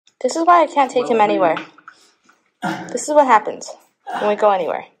This is why I can't take him anywhere. This is what happens when we go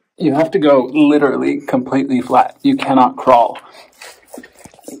anywhere. You have to go literally completely flat. You cannot crawl.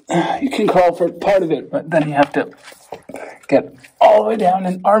 You can crawl for part of it, but then you have to get all the way down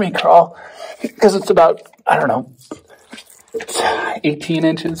and army crawl because it's about, I don't know, it's 18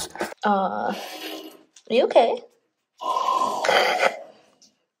 inches. Are you okay?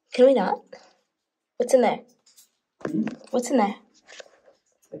 Can we not? What's in there? What's in there?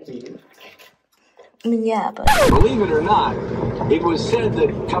 I mean, yeah, but... Believe it or not, it was said that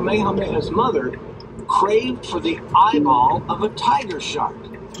Kamehameha's mother craved for the eyeball of a tiger shark.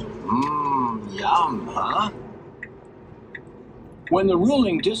 Yum, huh? When the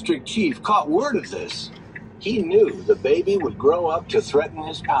ruling district chief caught word of this, he knew the baby would grow up to threaten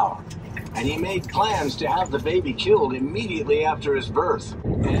his power. And he made plans to have the baby killed immediately after his birth.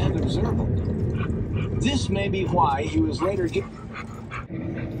 And observe it. This may be why he was later given...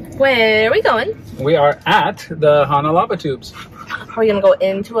 Where are we going? We are at the Hana lava tubes. Are we gonna go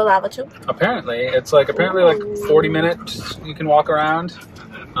into a lava tube? Apparently. It's like 40 minutes you can walk around.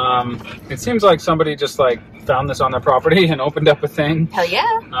 It seems like somebody just like found this on their property and opened up a thing. Hell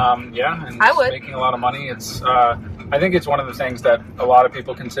yeah. Yeah, and I would. making a lot of money. It's I think it's one of the things that a lot of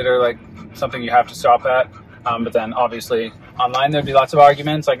people consider like something you have to stop at. But then obviously online there'd be lots of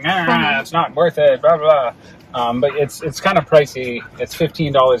arguments like, nah, it's not worth it, blah blah. But it's kind of pricey. It's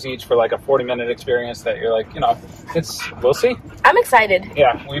 $15 each for like a 40-minute experience that you're like, you know, we'll see. I'm excited.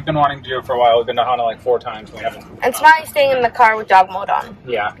 Yeah, we've been wanting to do it for a while. We've been to Hana like 4 times. We haven't. And Smiley's staying in the car with dog mode on.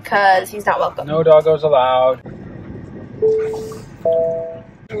 Yeah. Because he's not welcome. No doggos allowed.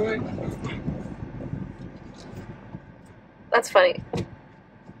 That's funny.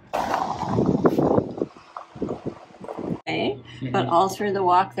 But all through the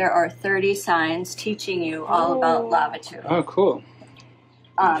walk there are 30 signs teaching you all about lava tube. Oh, cool.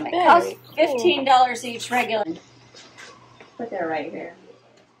 It costs $15 each regular. Put that right here.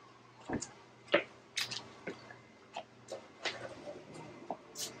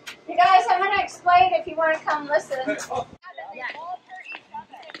 You guys, I'm going to explain if you want to come listen.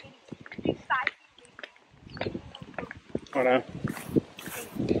 Oh no.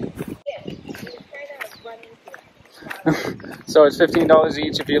 So it's $15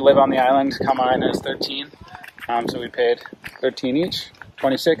 each if you live on the island. Kama'aina is 13. So we paid 13 each,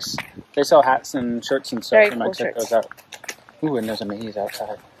 26. They sell hats and shirts and stuff. Very We cool might check shirts. those out. Ooh, and there's a maze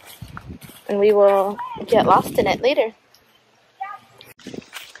outside. And we will get lost in it later.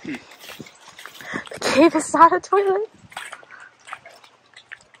 The cave is not a toilet.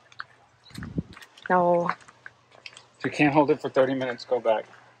 No. If you can't hold it for 30 minutes, go back.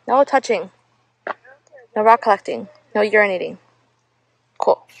 No touching. No rock collecting. No urinating.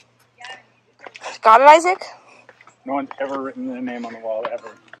 Cool. Got it, Isaac? No one's ever written their name on the wall,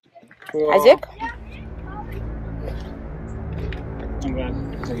 ever. Cool. Isaac? I'm glad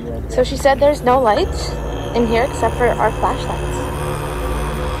that you're okay. So she said there's no lights in here except for our flashlights.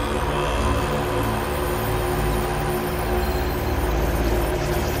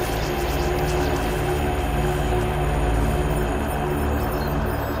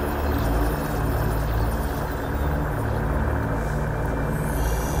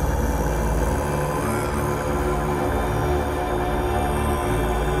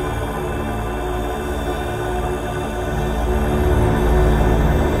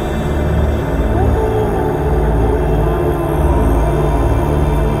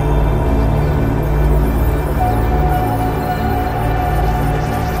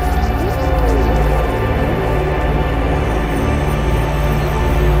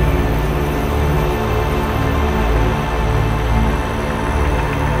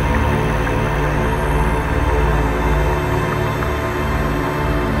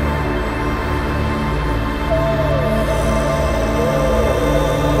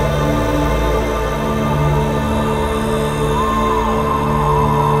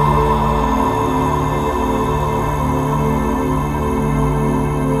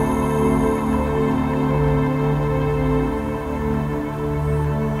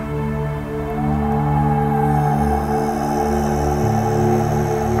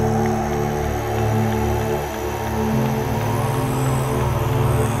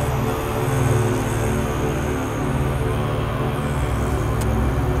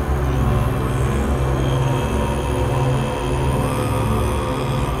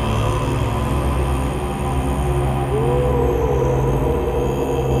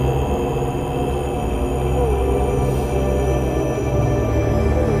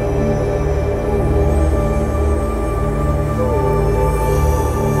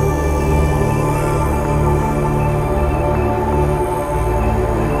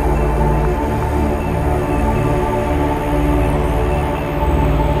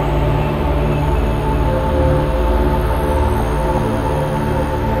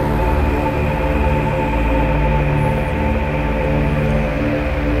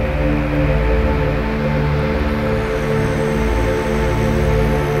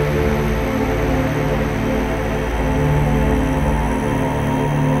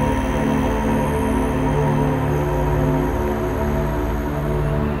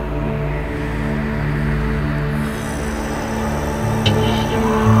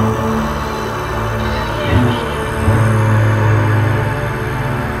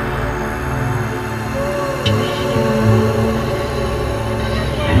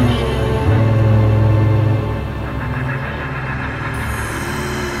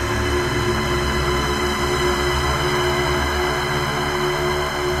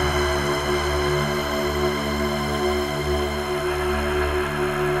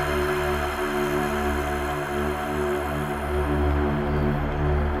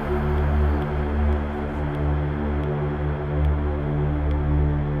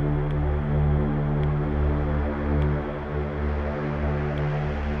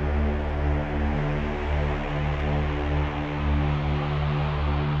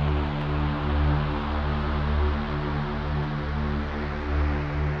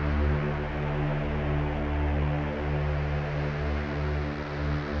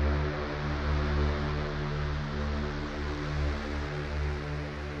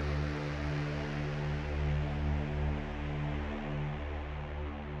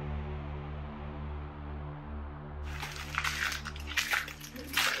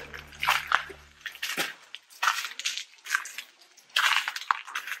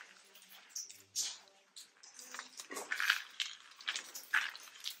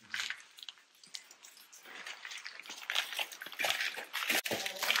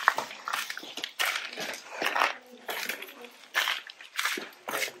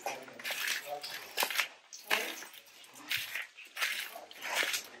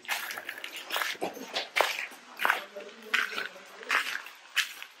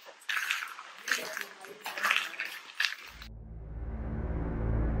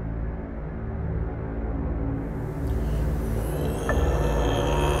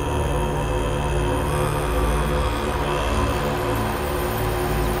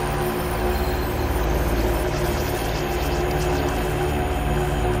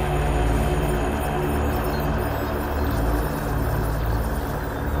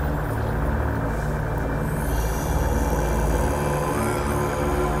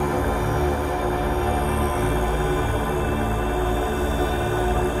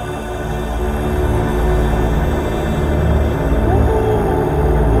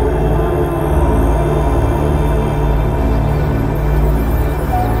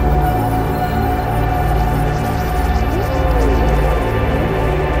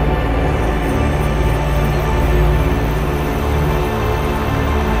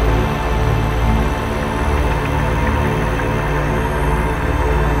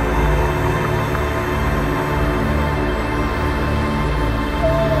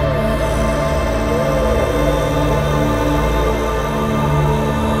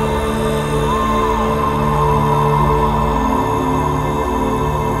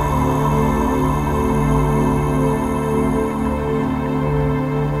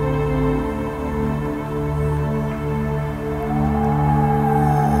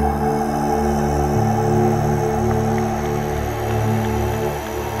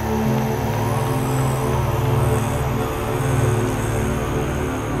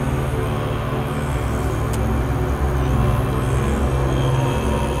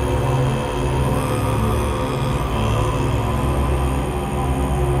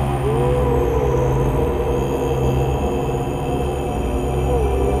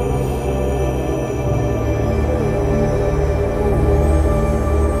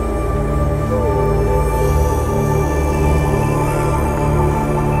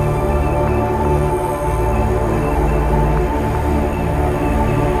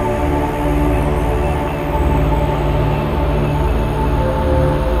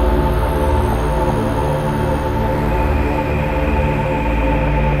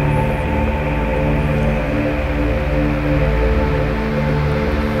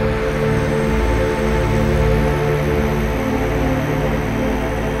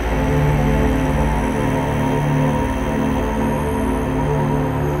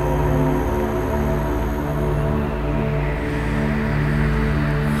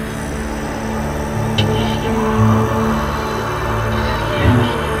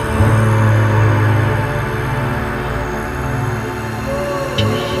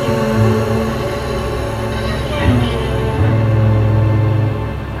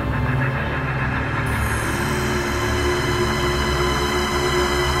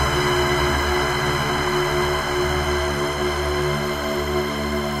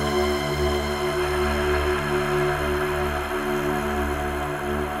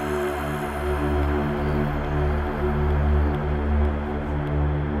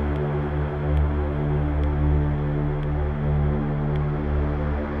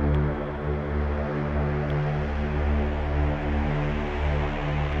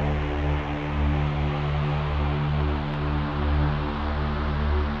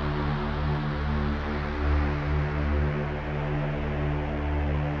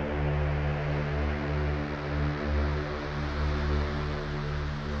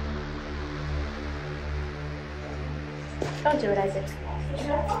 Don't do it, Isaac.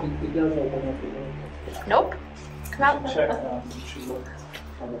 It does open up. Nope. Come out. Check. Should look.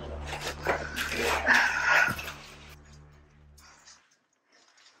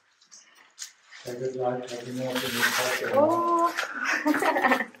 Oh.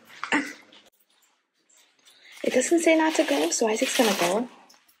 It doesn't say not to go, so Isaac's gonna go.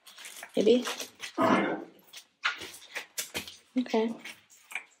 Maybe. Okay.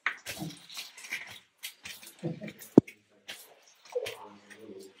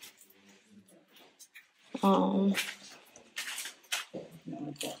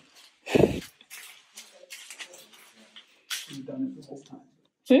 You've done it the whole time.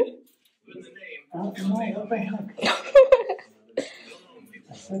 No,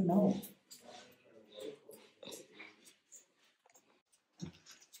 I said no.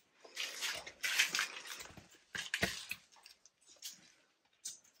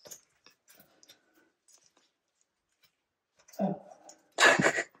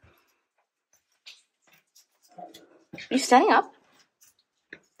 You standing up?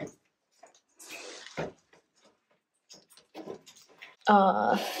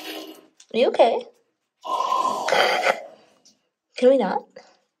 Are you okay? Can we not?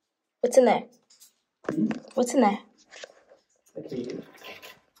 What's in there? What's in there?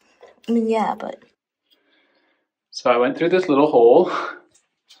 I mean, yeah, but... So I went through this little hole,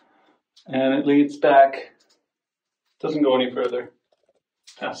 and it leads back. Doesn't go any further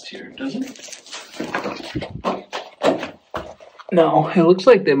past here, does it? No, it looks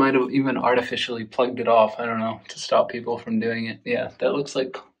like they might have even artificially plugged it off. I don't know, to stop people from doing it. Yeah, that looks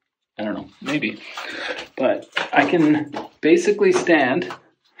like, I don't know, maybe. But I can basically stand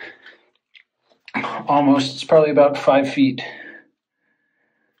almost, it's probably about 5 feet.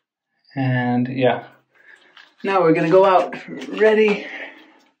 And yeah, now we're gonna go out. Ready?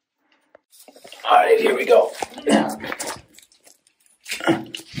 All right, here we go.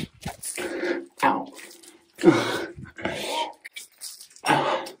 Ow.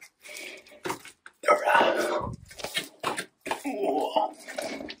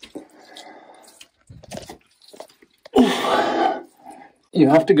 You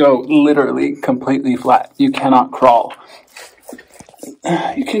have to go literally completely flat. You cannot crawl.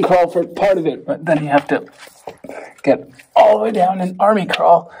 You can crawl for part of it, but then you have to get all the way down in army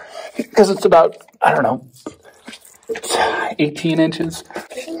crawl because it's about, I don't know, 18 inches,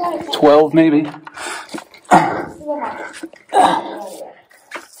 12 maybe.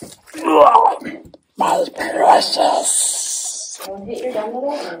 My precious. Don't hit your dumb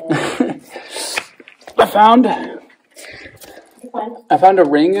little head. I found a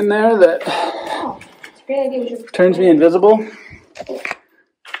ring in there that It's a great idea. turns me invisible.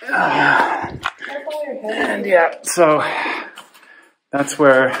 And yeah, so that's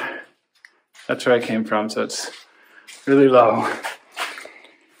where I came from. So it's really low.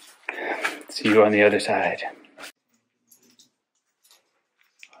 See you on the other side.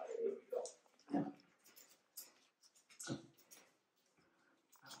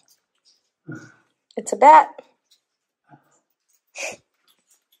 It's a bat.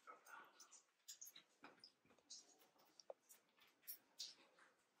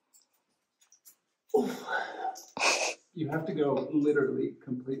 You have to go literally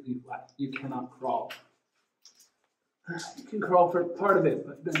completely flat. You cannot crawl. You can crawl for part of it,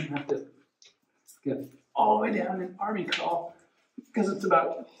 but then you have to get all the way down in army crawl because it's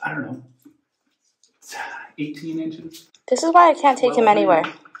about, I don't know, 18 inches. This is why I can't take him anywhere.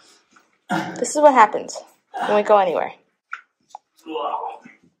 This is what happens when we go anywhere.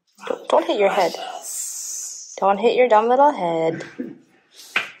 Don't hit your head. Don't hit your dumb little head.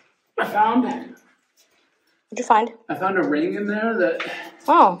 What'd you find? I found a ring in there that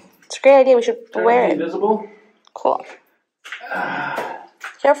Oh, it's a great idea. We should wear it. Invisible. Cool.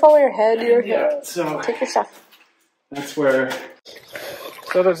 Careful with your head. Yeah, so Take your stuff. that's where.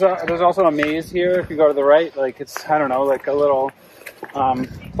 So there's also a maze here. If you go to the right, like it's, I don't know, like a little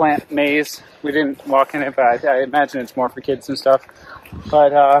plant maze. We didn't walk in it, but I imagine it's more for kids and stuff.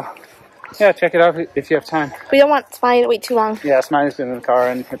 But yeah, check it out if you have time. We don't want Smiley to wait too long. Yeah, Smiley's been in the car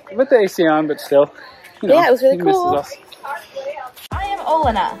and with the AC on, but still. You know, yeah, it was really he cool. misses us. I am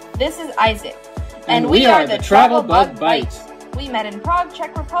Olena. This is Isaac. And we are the TravelBugBite. We met in Prague,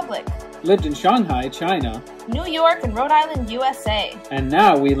 Czech Republic, Lived in Shanghai, China, New York, and Rhode Island, USA. and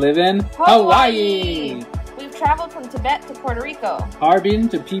now we live in Hawaii. We've traveled from Tibet to Puerto Rico Harbin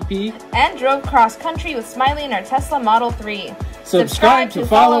to PP. and drove cross country with Smiley in our Tesla Model 3. Subscribe to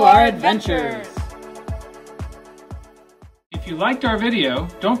follow our adventures. If you liked our video,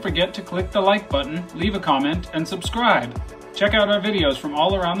 don't forget to click the like button, leave a comment, and subscribe. Check out our videos from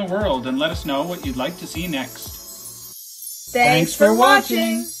all around the world and let us know what you'd like to see next. Thanks for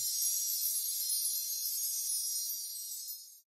watching.